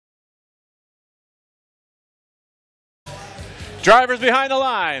Drivers behind the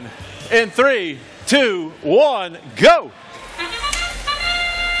line. In 3, 2, 1, go.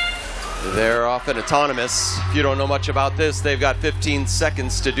 They're off and autonomous. If you don't know much about this, they've got 15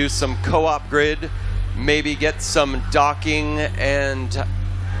 seconds to do some co-op grid, maybe get some docking and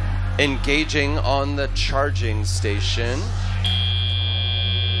engaging on the charging station.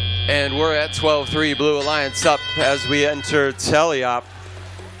 And we're at 12-3, Blue Alliance up as we enter Teleop.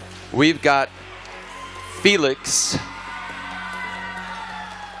 We've got Felix.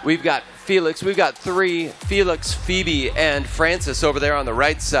 We've got 3, Felix, Phoebe, and Francis over there on the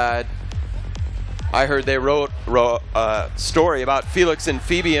right side. I heard they wrote a story about Felix and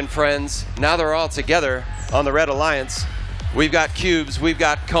Phoebe and friends. Now they're all together on the Red Alliance. We've got cubes, we've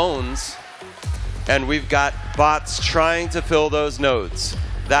got cones, and we've got bots trying to fill those nodes.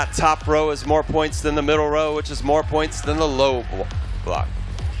 That top row is more points than the middle row, which is more points than the low block.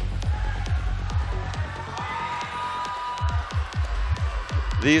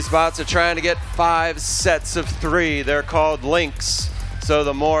 These bots are trying to get 5 sets of 3. They're called links. So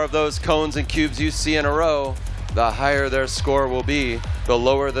the more of those cones and cubes you see in a row, the higher their score will be, the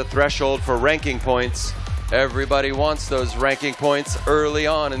lower the threshold for ranking points. Everybody wants those ranking points early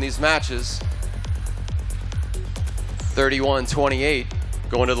on in these matches. 31-28,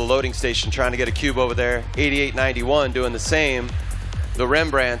 going to the loading station, trying to get a cube over there. 88-91 doing the same. The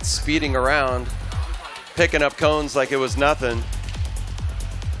Rembrandt speeding around, picking up cones like it was nothing.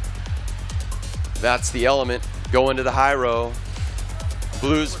 That's the element going to the high row.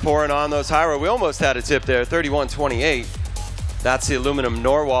 Blues pouring on those high row. We almost had a tip there, 31-28. That's the aluminum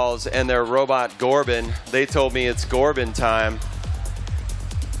Norwals and their robot Gorbin. They told me it's Gorbin time.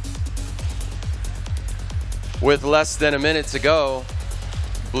 With less than a minute to go,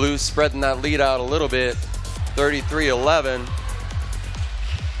 Blues spreading that lead out a little bit, 33-11.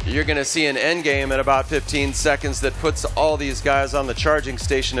 You're gonna see an end game at about 15 seconds that puts all these guys on the charging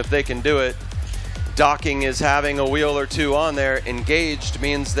station if they can do it. Docking is having a wheel or two on there. Engaged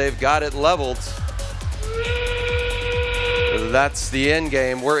means they've got it leveled. That's the end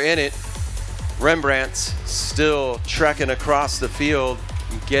game. We're in it. Rembrandt's still trekking across the field,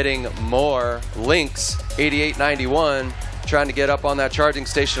 getting more links. 88-91, trying to get up on that charging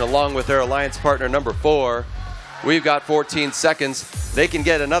station along with their alliance partner number 4. We've got 14 seconds. They can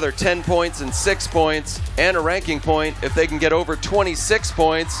get another 10 points and 6 points and a ranking point if they can get over 26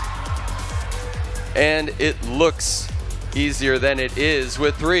 points. And it looks easier than it is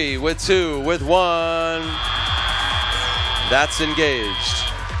with 3, with 2, with 1. That's engaged.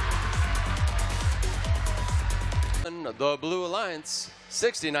 The Blue Alliance,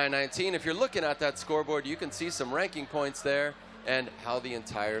 69-19. If you're looking at that scoreboard, you can see some ranking points there and how the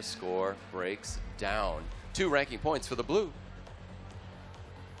entire score breaks down. 2 ranking points for the Blue.